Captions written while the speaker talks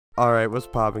Alright, what's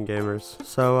poppin', gamers?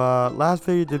 So, last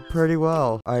video did pretty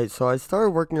well. Alright, so I started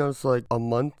working on this like a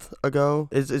month ago.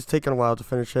 It's taken a while to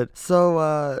finish it.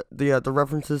 So, the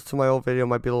references to my old video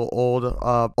might be a little old.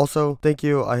 Also, thank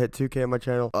you. I hit 2K on my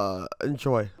channel.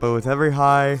 Enjoy. But with every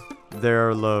high, there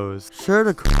are lows. Sure,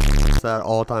 the is at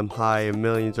all-time high and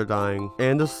millions are dying.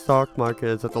 And the stock market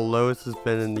is at the lowest it's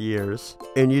been in years.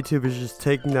 And YouTube is just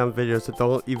taking down videos that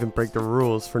don't even break the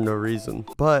rules for no reason.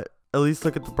 But at least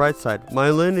look at the bright side.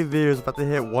 My Lindy video is about to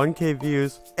hit 1K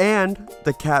views, and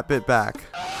the cat bit back.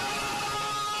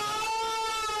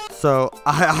 So,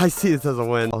 I see this as a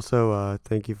win. Also,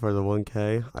 thank you for the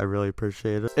 1K. I really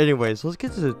appreciate it. Anyways, let's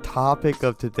get to the topic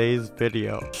of today's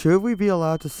video. Should we be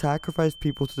allowed to sacrifice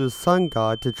people to the sun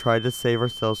god to try to save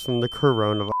ourselves from the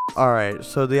coronavirus? Alright,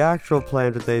 so the actual plan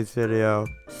of today's video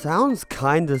sounds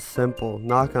kinda simple,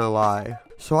 not gonna lie.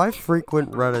 So I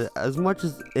frequent Reddit as much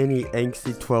as any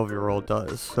angsty 12-year-old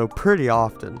does, so pretty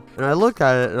often. And I look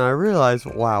at it and I realize,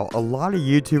 wow, a lot of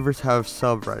YouTubers have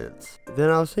subreddits.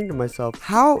 Then I was thinking to myself,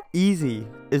 how easy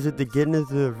is it to get into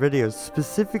the videos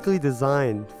specifically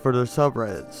designed for their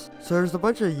subreddits? So there's a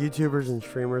bunch of YouTubers and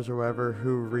streamers or whatever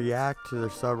who react to their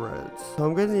subreddits. So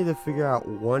I'm gonna need to figure out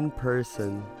one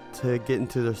person to get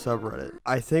into their subreddit.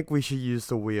 I think we should use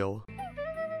the wheel.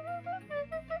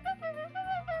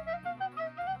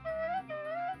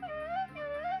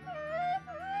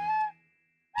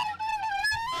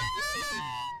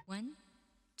 One,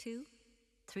 2,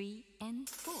 3, and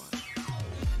 4.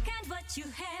 Count what you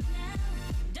have now.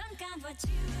 Don't count what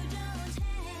you don't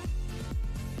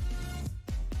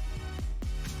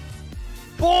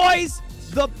have. Boys,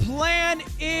 the plan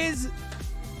is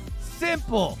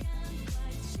simple.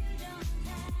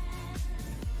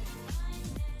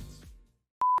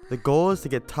 The goal is to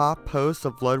get top posts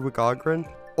of LudwigAhgren,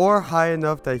 or high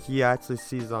enough that he actually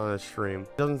sees on his stream.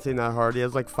 Doesn't seem that hard. He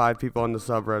has like 5 people on the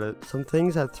subreddit. Some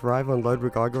things that thrive on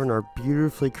LudwigAhgren are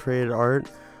beautifully created art,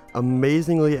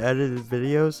 amazingly edited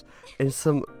videos, and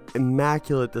some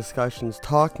immaculate discussions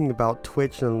talking about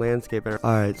Twitch and landscape.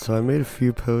 Alright, so I made a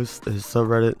few posts to his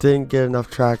subreddit. Didn't get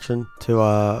enough traction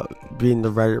to be in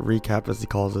the Reddit recap, as he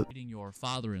calls it. Your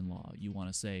father-in-law, you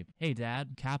want to say, "Hey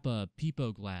dad, Kappa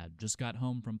Peepo Glad, just got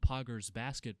home from Poggers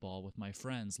basketball with my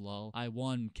friends, lol. I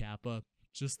won, Kappa.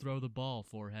 Just throw the ball,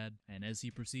 forehead." And as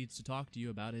he proceeds to talk to you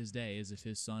about his day as if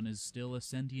his son is still a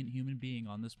sentient human being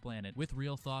on this planet, with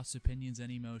real thoughts, opinions,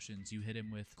 and emotions, you hit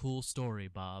him with, "Cool story,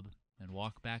 Bob," and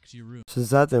walk back to your room. Since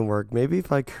that didn't work, maybe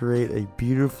if I create a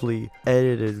beautifully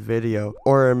edited video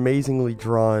or an amazingly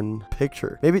drawn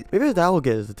picture, maybe that will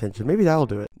get his attention. Maybe that will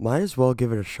do it. Might as well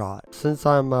give it a shot. Since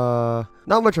I'm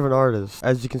not much of an artist,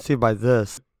 as you can see by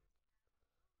this.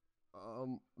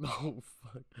 Oh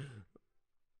fuck.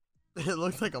 It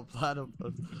looks like a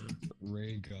platypus.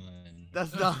 Ray gun.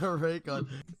 That's not a ray gun.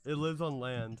 It lives on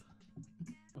land.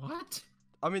 What?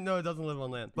 I mean, no, it doesn't live on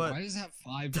land. But why does it have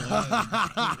 5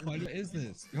 legs? What is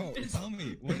this? Yo, tell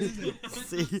me. What is it?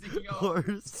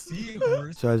 Seahorse.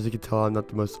 Seahorse. So as you can tell, I'm not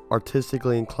the most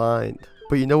artistically inclined.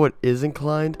 But you know what is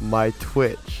inclined? My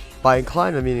Twitch. By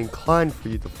inclined, I mean inclined for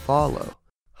you to follow.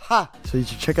 Ha! So you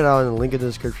should check it out in the link in the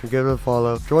description. Give it a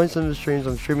follow. Join some of the streams.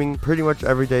 I'm streaming pretty much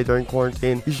every day during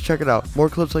quarantine. You should check it out. More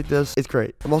clips like this. It's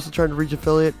great. I'm also trying to reach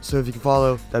affiliate, so if you can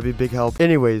follow, that'd be a big help.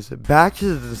 Anyways, back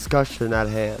to the discussion at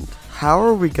hand. How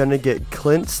are we gonna get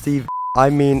Clint Steve,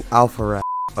 Alpha Rat?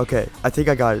 Okay, I think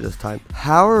I got it this time.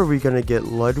 How are we gonna get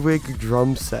Ludwig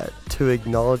Drumset to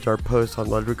acknowledge our post on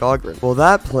LudwigAhgren? Well,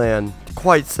 that plan,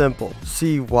 quite simple.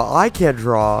 See, while I can't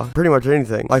draw pretty much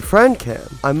anything, my friend can.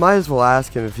 I might as well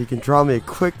ask him if he can draw me a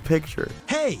quick picture.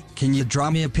 Hey, can you draw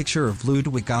me a picture of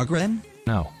LudwigAhgren?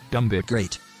 No, dumb bitch.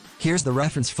 Great. Here's the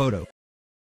reference photo.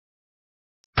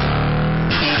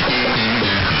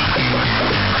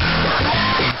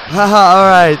 Haha,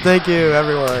 alright, thank you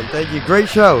everyone. Thank you. Great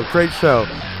show, great show.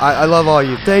 I love all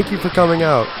you. Thank you for coming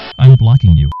out. I'm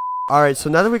blocking you. Alright, so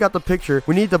now that we got the picture,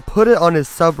 we need to put it on his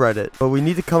subreddit, but we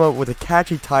need to come up with a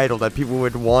catchy title that people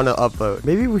would want to upvote.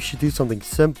 Maybe we should do something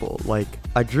simple, like,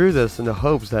 I drew this in the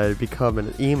hopes that it'd become an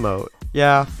emote.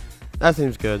 Yeah, that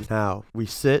seems good. Now, we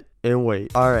sit and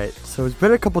wait. Alright, so it's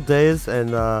been a couple days, and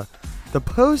the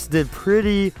post did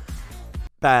pretty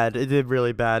bad. It did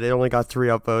really bad. It only got 3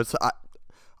 upvotes.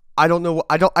 I don't know.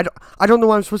 I don't know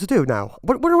what I'm supposed to do now.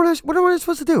 What am I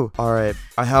supposed to do? All right,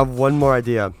 I have one more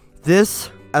idea. This,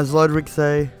 as Ludwig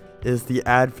say, is the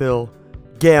Advil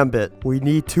Gambit. We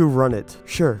need to run it.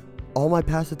 Sure, all my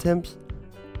past attempts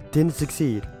didn't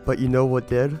succeed, but you know what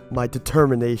did? My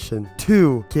determination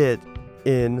to get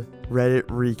in Reddit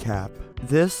recap.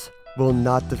 This will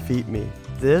not defeat me.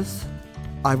 This,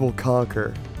 I will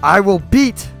conquer. I will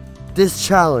beat this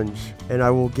challenge, and I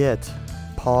will get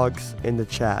Pogs in the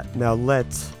chat. Now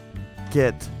let's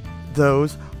get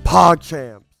those Pog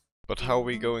champs. But how are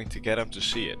we going to get him to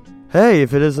see it? Hey,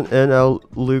 if it isn't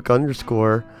NL_Luke_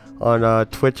 on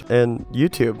Twitch and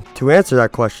YouTube. To answer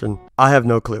that question, I have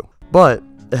no clue. But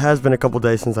it has been a couple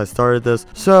days since I started this,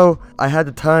 so I had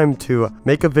the time to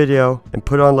make a video and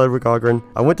put it on LudwigAhgren.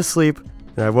 I went to sleep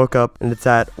and I woke up and it's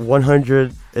at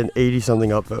 180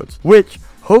 something upvotes, which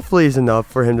hopefully is enough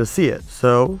for him to see it.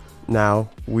 So now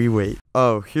we wait.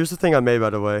 Oh, here's the thing I made,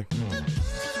 by the way.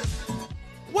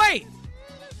 Wait!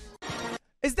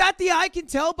 Is that the I Can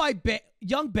Tell by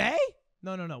Young Bae?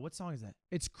 No. What song is that?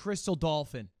 It's Crystal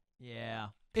Dolphin. Yeah.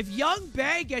 If Young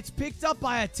Bae gets picked up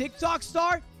by a TikTok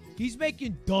star, he's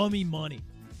making dummy money.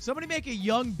 Somebody make a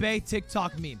Young Bae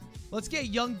TikTok meme. Let's get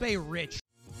Young Bae rich.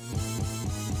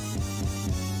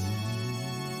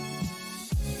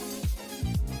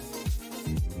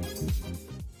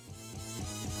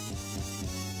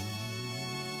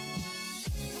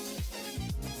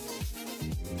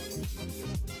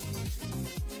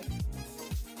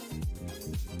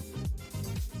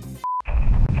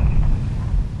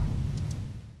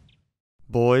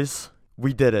 Boys,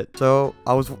 we did it. So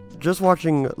I was just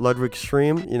watching Ludwig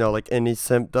stream, you know, like any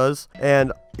simp does,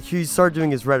 and he started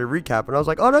doing his Reddit recap, and I was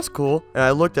like, oh, that's cool. And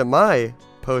I looked at my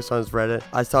post on his Reddit.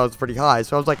 I saw it was pretty high,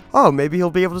 so I was like, oh, maybe he'll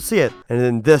be able to see it. And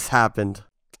then this happened.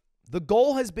 The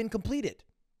goal has been completed.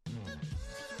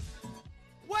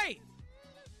 Wait!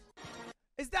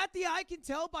 Is that the I Can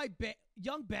Tell by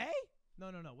Young Bae?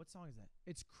 No. What song is that?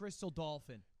 It's Crystal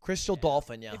Dolphin. Crystal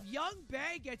Dolphin, yeah. If Young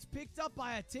Bae gets picked up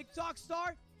by a TikTok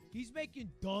star, he's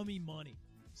making dummy money.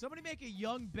 Somebody make a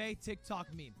Young Bae TikTok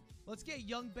meme. Let's get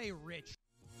Young Bae rich.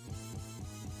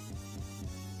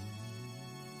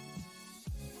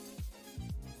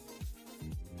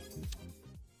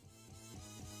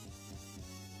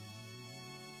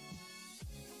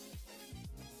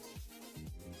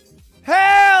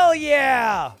 Hell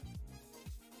yeah!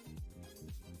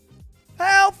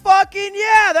 Hell fucking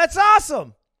yeah! That's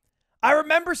awesome! I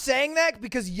remember saying that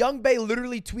because Young Bae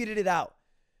literally tweeted it out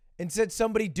and said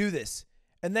somebody do this.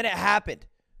 And then it happened.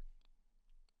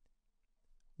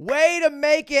 Way to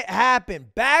make it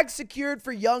happen. Bag secured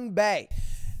for Young Bae.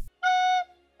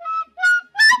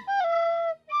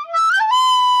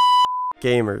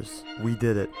 Gamers, we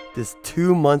did it. This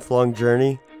 2-month-long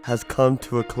journey has come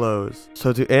to a close.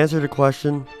 So to answer the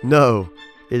question, no,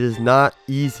 it is not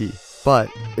easy. But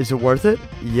is it worth it?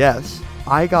 Yes.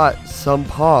 I got some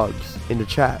Pogs in the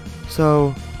chat,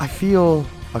 so I feel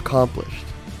accomplished.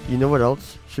 You know what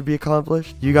else should be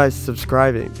accomplished? You guys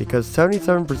subscribing, because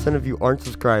 77% of you aren't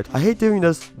subscribed. I hate doing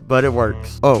this, but it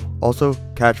works. Oh, also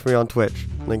catch me on Twitch.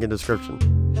 Link in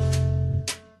description.